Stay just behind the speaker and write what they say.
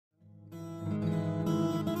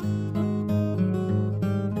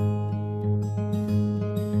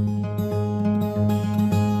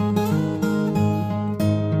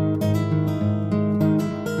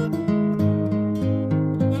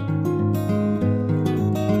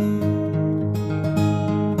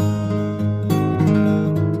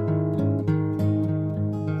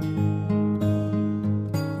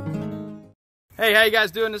Hey, how you guys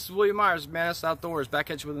doing? This is William Myers, Mantis Outdoors, back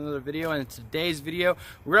at you with another video. And in today's video,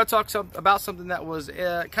 we're going to talk about something that was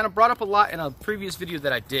kind of brought up a lot in a previous video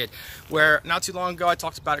that I did, where not too long ago I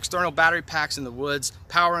talked about external battery packs in the woods,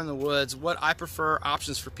 power in the woods, what I prefer,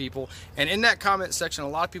 options for people. And in that comment section, a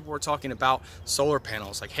lot of people were talking about solar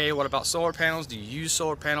panels. Like, hey, what about solar panels? Do you use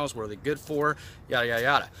solar panels? What are they good for? Yada, yada,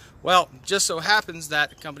 yada. Well, just so happens that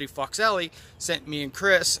the company Foxelli sent me and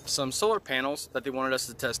Chris some solar panels that they wanted us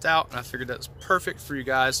to test out, and I figured that was perfect for you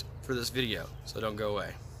guys for this video, so don't go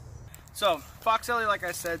away. So Foxelli, like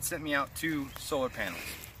I said, sent me out two solar panels.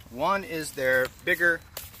 One is their bigger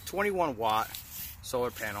 21-watt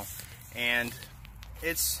solar panel, and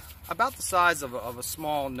it's about the size of a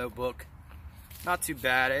small notebook. Not too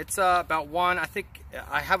bad. It's about one, I think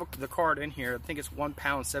I have the card in here, I think it's 1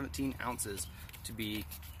 pound 17 ounces to be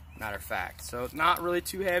matter of fact. So it's not really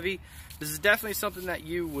too heavy. This is definitely something that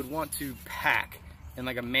you would want to pack in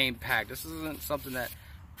like a main pack. This isn't something that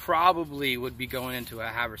probably would be going into a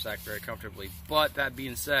haversack very comfortably. But that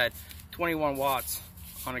being said, 21 watts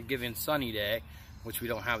on a given sunny day, which we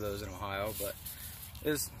don't have those in Ohio, but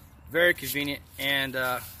is very convenient. And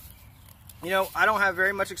you know, I don't have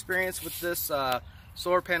very much experience with this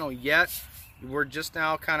solar panel yet. We're just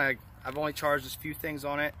now I've only charged a few things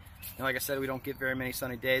on it. And like I said, we don't get very many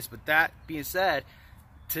sunny days. But that being said,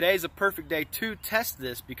 today's a perfect day to test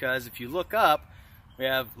this, because if you look up, we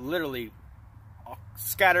have literally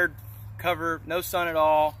scattered cover, no sun at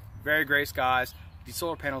all, very gray skies. These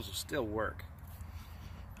solar panels will still work.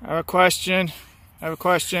 I have a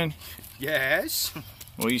question. Yes?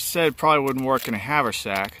 Well, you said it probably wouldn't work in a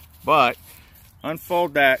haversack, but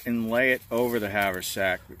unfold that and lay it over the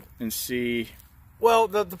haversack and see. Well,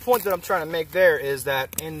 the point that I'm trying to make there is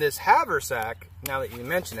that in this haversack, now that you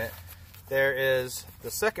mention it, there is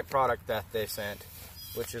the second product that they sent,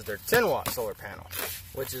 which is their 10-watt solar panel,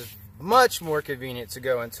 which is much more convenient to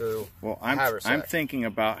go into a haversack. I'm thinking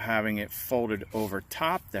about having it folded over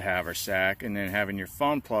top the haversack and then having your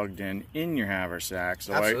phone plugged in your haversack.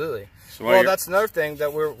 So absolutely. Well, that's another thing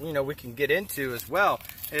that we can get into as well,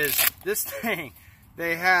 is this thing.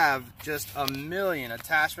 They have just a million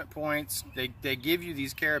attachment points. They give you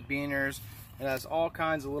these carabiners. It has all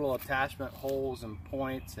kinds of little attachment holes and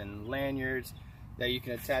points and lanyards that you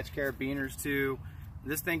can attach carabiners to.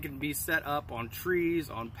 This thing can be set up on trees,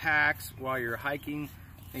 on packs, while you're hiking,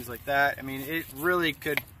 things like that. I mean, it really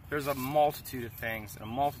could. There's a multitude of things and a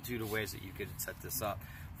multitude of ways that you could set this up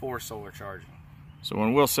for solar charging. So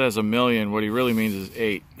when Will says a million, what he really means is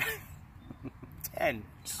 8. 10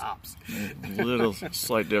 tops. Little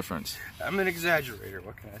slight difference. I'm an exaggerator,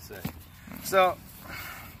 what can I say? So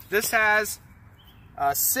this has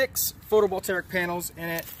 6 photovoltaic panels in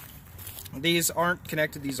it. These aren't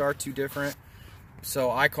connected, these are 2 different.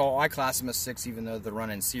 So I class them as 6, even though they're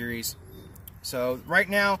run in series. So right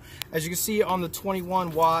now, as you can see on the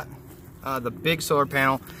 21-watt, the big solar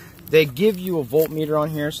panel, they give you a voltmeter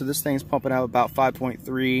on here. So this thing's pumping out about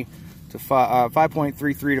 5.3 to 5.33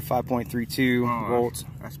 to 5.32 volts.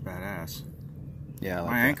 That's badass. Yeah,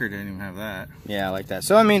 my Anchor didn't even have that. Yeah, I like that.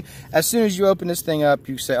 So I mean, as soon as you open this thing up,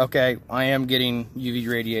 you say, okay, I am getting UV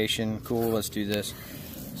radiation. Cool, let's do this.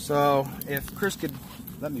 So if Chris could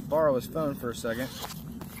let me borrow his phone for a second.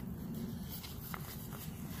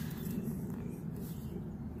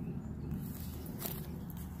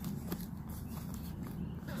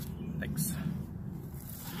 Thanks.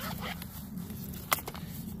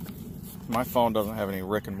 My phone doesn't have any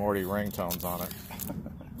Rick and Morty ringtones on it.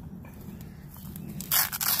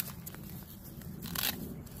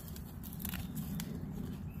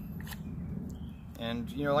 And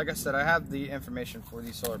you know, like I said, I have the information for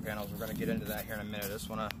these solar panels. We're going to get into that here in a minute. I just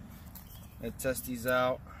want to test these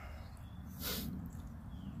out.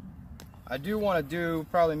 I do want to do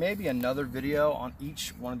probably maybe another video on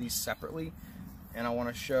each one of these separately, and I want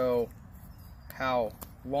to show how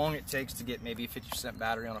long it takes to get maybe a 50%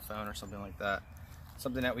 battery on a phone or something like that.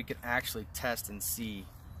 Something that we could actually test and see.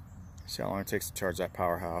 See how long it takes to charge that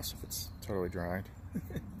powerhouse if it's totally dried.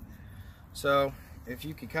 So if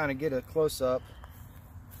you could kind of get a close-up,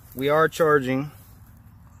 we are charging.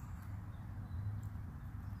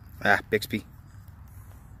 Bixby.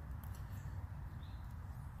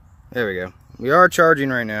 There we go. We are charging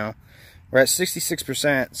right now. We're at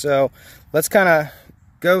 66%. So let's kind of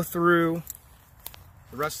go through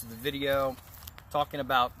the rest of the video talking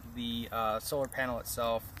about the solar panel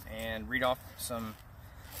itself and read off some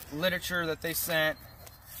literature that they sent.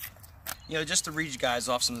 You know, just to read you guys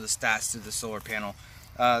off some of the stats to the solar panel.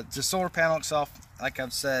 The solar panel itself, like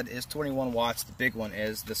I've said, is 21 watts. The big one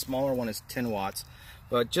is. The smaller one is 10 watts.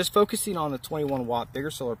 But just focusing on the 21 watt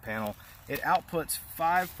bigger solar panel, it outputs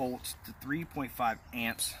 5 volts to 3.5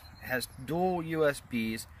 amps. It has dual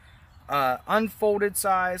USBs. Unfolded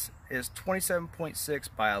size is 27.6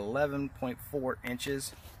 by 11.4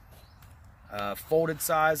 inches. Folded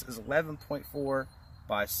size is 11.4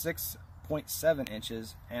 by 6.7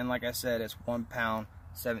 inches. And like I said, it's 1 pound,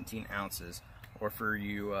 17 ounces. Or for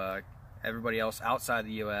you, everybody else outside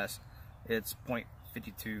the US, it's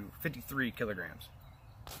 53 kilograms.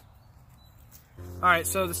 Alright,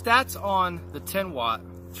 so the stats on the 10 watt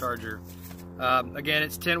charger. Again,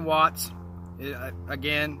 it's 10 watts.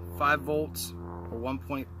 Again, 5 volts or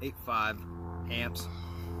 1.85 amps.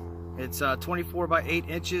 It's 24 by 8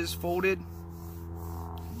 inches folded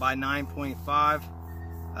by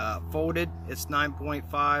 9.5. Folded, it's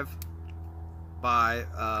 9.5 by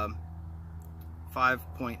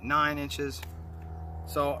 5.9 inches.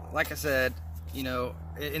 So, like I said, you know,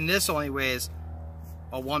 and this only weighs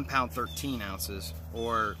a 1 pound 13 ounces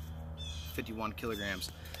or 51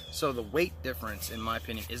 kilograms. So the weight difference, in my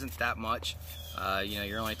opinion, isn't that much. You know,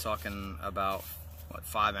 you're only talking about what,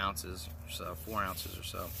 5 ounces or so, 4 ounces or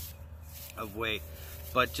so of weight.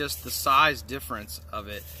 But just the size difference of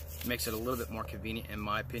it makes it a little bit more convenient, in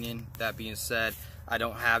my opinion. That being said, I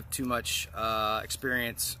don't have too much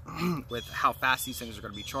experience with how fast these things are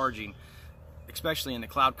going to be charging, especially in the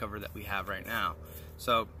cloud cover that we have right now.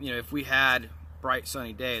 So, you know, if we had bright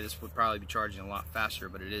sunny day, this would probably be charging a lot faster,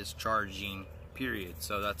 but it is charging, period.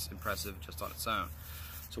 So that's impressive just on its own.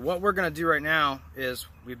 So what we're going to do right now is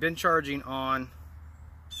we've been charging on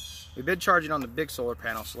the big solar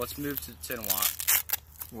panel, so let's move to the 10 watt.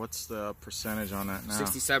 What's the percentage on that now?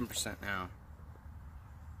 67% now.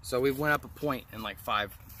 So we went up a point in like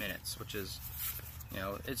 5 minutes, which is, you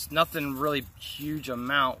know, it's nothing really huge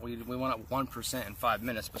amount. We went up 1% in 5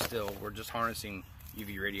 minutes, but still, we're just harnessing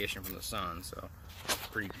UV radiation from the sun, so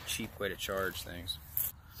pretty cheap way to charge things.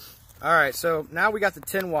 All right, so now we got the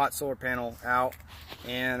 10 watt solar panel out,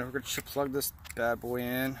 and we're going to plug this bad boy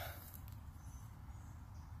in.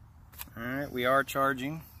 All right, we are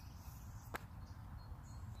charging.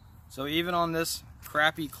 So even on this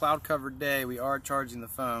crappy cloud covered day, we are charging the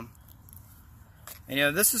phone. And you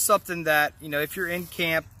know, this is something that, you know, if you're in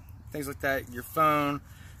camp, things like that, your phone,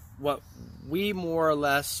 what we more or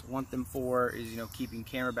less want them for is, you know, keeping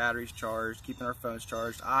camera batteries charged, keeping our phones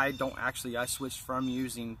charged. I switched from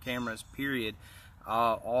using cameras, period.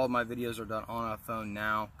 All of my videos are done on a phone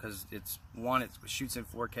now because it shoots in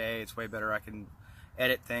 4K. It's way better. I can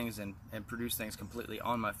edit things and produce things completely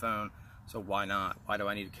on my phone. So why not? Why do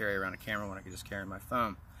I need to carry around a camera when I can just carry my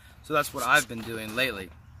phone? So that's what I've been doing lately.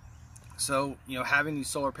 So, you know, having these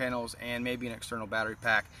solar panels and maybe an external battery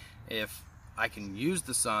pack, if I can use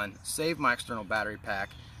the sun, save my external battery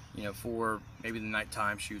pack, you know, for maybe the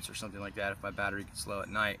nighttime shoots or something like that, if my battery gets low at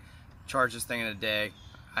night, charge this thing in a day.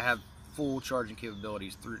 I have full charging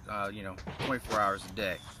capabilities through, you know, 24 hours a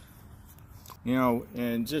day. You know,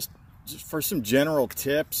 and just for some general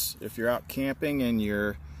tips, if you're out camping and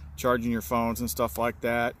you're charging your phones and stuff like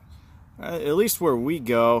that, at least where we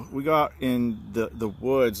go out in the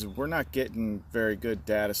woods, we're not getting very good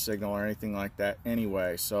data signal or anything like that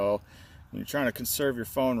anyway. So when you're trying to conserve your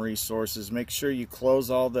phone resources, make sure you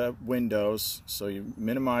close all the windows so you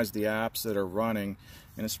minimize the apps that are running.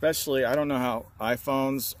 And especially, I don't know how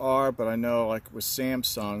iPhones are, but I know like with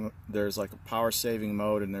Samsung, there's like a power saving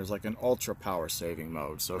mode and there's like an ultra power saving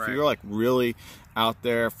mode. So if you're like really out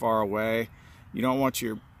there far away, you don't want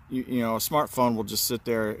your you know, a smartphone will just sit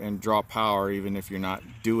there and draw power even if you're not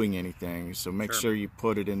doing anything. So make sure you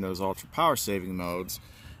put it in those ultra power saving modes,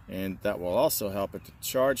 and that will also help it to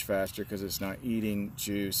charge faster because it's not eating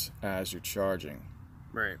juice as you're charging.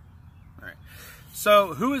 Right.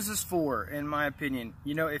 So who is this for, in my opinion?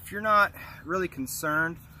 You know, if you're not really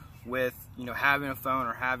concerned with, you know, having a phone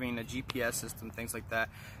or having a GPS system, things like that,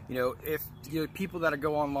 you know, if you know, people that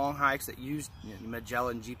go on long hikes that use, you know,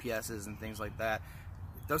 Magellan GPSs and things like that,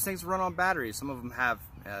 those things run on batteries. Some of them have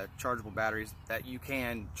chargeable batteries that you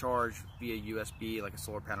can charge via USB, like a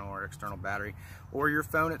solar panel or external battery, or your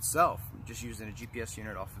phone itself, just using a GPS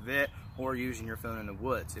unit off of it, or using your phone in the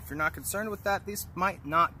woods. If you're not concerned with that, these might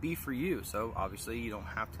not be for you. So obviously you don't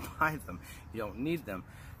have to buy them. You don't need them.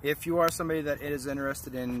 If you are somebody that is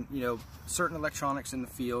interested in, you know, certain electronics in the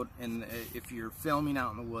field, and if you're filming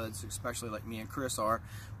out in the woods, especially like me and Chris are,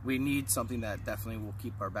 we need something that definitely will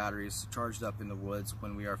keep our batteries charged up in the woods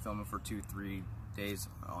when we are filming for 2-3 days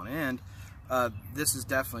on end. This is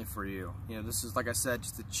definitely for you. You know, this is, like I said,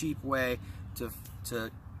 just a cheap way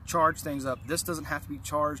to charge things up. This doesn't have to be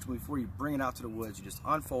charged before you bring it out to the woods. You just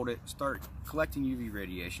unfold it, start collecting UV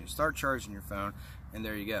radiation, start charging your phone, and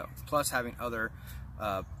there you go. Plus having other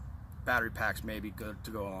battery packs may be good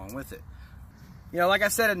to go along with it. You know, like I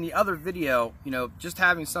said in the other video, you know, just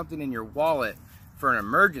having something in your wallet for an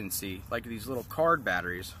emergency, like these little card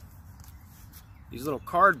batteries. These little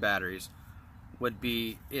card batteries would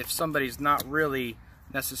be if somebody's not really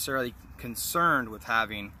necessarily concerned with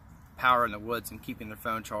having power in the woods and keeping their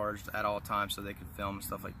phone charged at all times so they can film and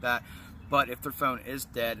stuff like that. But if their phone is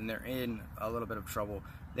dead and they're in a little bit of trouble,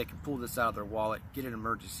 they can pull this out of their wallet, get an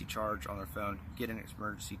emergency charge on their phone, get an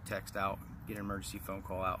emergency text out, get an emergency phone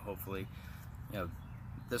call out, hopefully. You know,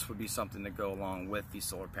 this would be something to go along with these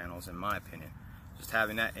solar panels, in my opinion. Just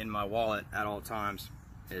having that in my wallet at all times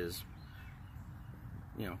is,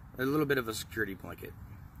 you know, a little bit of a security blanket.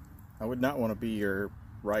 I would not want to be your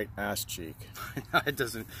right ass cheek. It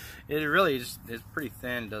doesn't. It really is pretty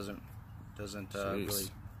thin. Doesn't really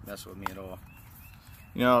mess with me at all.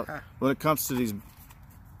 You know, when it comes to these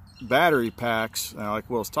battery packs, like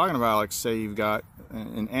Will's talking about, like say you've got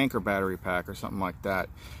an anchor battery pack or something like that,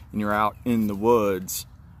 and you're out in the woods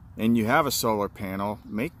and you have a solar panel,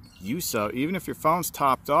 make use of, even if your phone's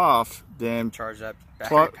topped off, then charge that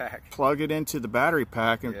battery pack. Plug it into the battery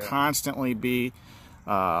pack and constantly be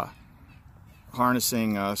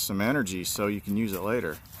harnessing some energy so you can use it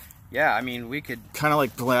later. Yeah, I mean, we could... Kind of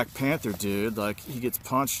like Black Panther, dude. Like, he gets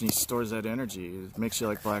punched and he stores that energy. It makes you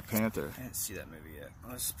like Black Panther. I didn't see that movie yet.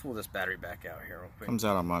 Let's pull this battery back out here real quick. Comes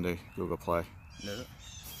out on Monday, Google Play. Does it?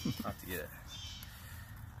 I'll have to get it.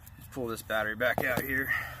 Let's pull this battery back out here.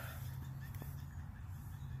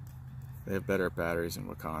 They have better batteries in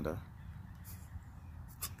Wakanda.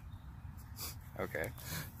 Okay.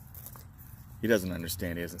 He doesn't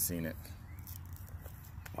understand. He hasn't seen it.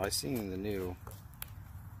 Well, I've seen the new...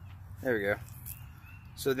 There we go.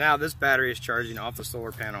 So now this battery is charging off the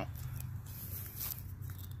solar panel.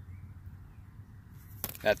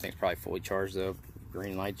 That thing's probably fully charged though.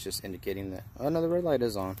 Green light's just indicating that... Oh no, the red light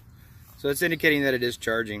is on. So it's indicating that it is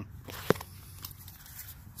charging.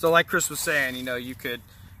 So like Chris was saying, you know, you could,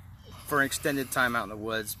 for an extended time out in the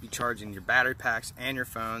woods, be charging your battery packs and your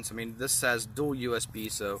phones. I mean, this says dual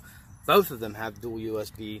USB, so both of them have dual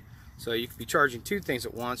USB. So you could be charging two things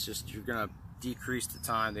at once. Just you're gonna decrease the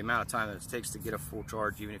time, the amount of time that it takes to get a full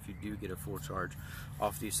charge, even if you do get a full charge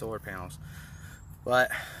off these solar panels.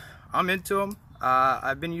 But I'm into them.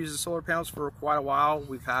 I've been using solar panels for quite a while.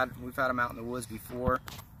 We've had them out in the woods before.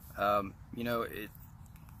 You know,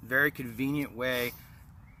 very convenient way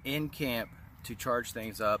in camp to charge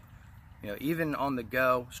things up. You know, even on the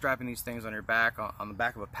go, strapping these things on your back, on the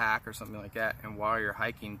back of a pack or something like that, and while you're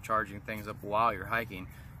hiking, charging things up while you're hiking.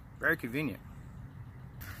 Very convenient.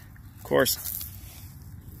 Of course,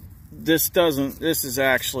 this is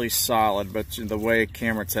actually solid, but the way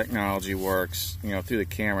camera technology works, you know, through the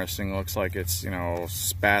camera, this thing looks like it's, you know,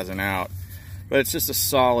 spazzing out, but it's just a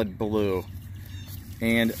solid blue.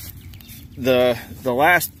 And the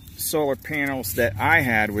last solar panels that I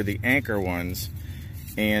had were the anchor ones,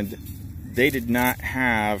 and they did not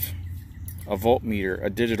have a voltmeter, a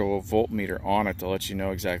digital voltmeter on it to let you know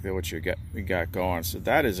exactly what you got going. So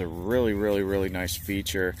that is a really, really, really nice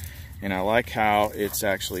feature. And I like how it's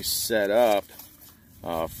actually set up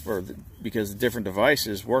because the different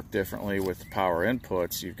devices work differently with the power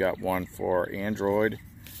inputs. You've got one for Android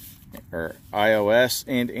or iOS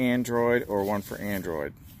and Android, or one for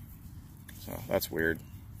Android. So that's weird.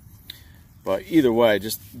 But either way,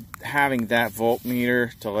 just having that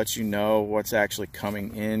voltmeter to let you know what's actually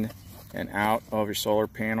coming in and out of your solar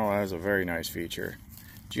panel, that is a very nice feature.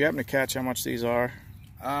 Do you happen to catch how much these are?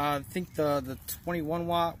 I think the 21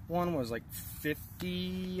 watt one was like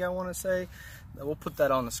 50, I want to say. We'll put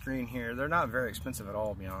that on the screen here. They're not very expensive at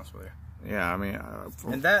all, to be honest with you. Yeah, I mean...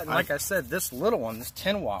 and that, like I said, this little one, this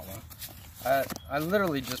 10 watt one, I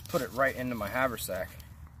literally just put it right into my haversack.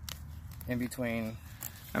 In between...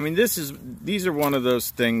 I mean, these are one of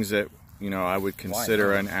those things that, you know, I would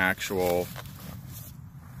consider an actual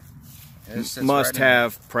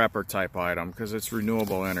must-have prepper type item, because it's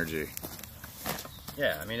renewable energy.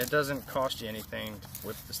 Yeah, I mean, it doesn't cost you anything to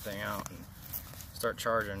whip this thing out and start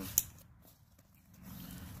charging.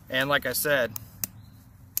 And like I said,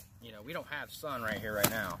 you know, we don't have sun right here right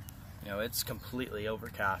now. You know, it's completely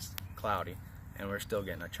overcast, cloudy, and we're still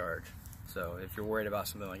getting a charge. So if you're worried about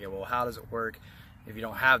something like that, well, how does it work if you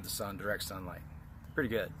don't have the sun, direct sunlight? Pretty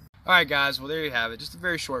good. Alright guys, well there you have it. Just a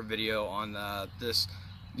very short video on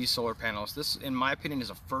these solar panels. This, in my opinion, is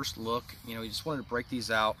a first look. You know, we just wanted to break these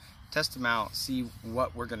out, test them out, see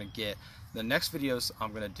what we're going to get. The next videos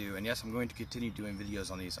I'm going to do, and yes, I'm going to continue doing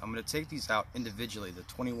videos on these, I'm going to take these out individually, the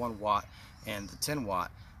 21 watt and the 10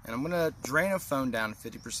 watt, and I'm going to drain a phone down to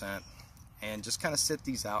 50% and just kind of sit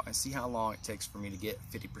these out and see how long it takes for me to get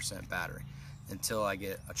 50% battery. until I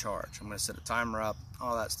get a charge. I'm going to set a timer up,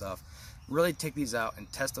 all that stuff. Really take these out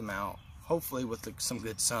and test them out, hopefully with some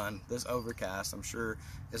good sun. This overcast, I'm sure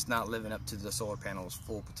it's not living up to the solar panel's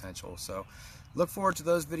full potential. So look forward to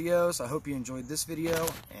those videos. I hope you enjoyed this video.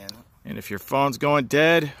 And if your phone's going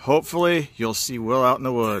dead, hopefully you'll see Will out in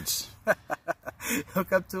the woods.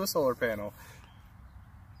 Hook up to a solar panel.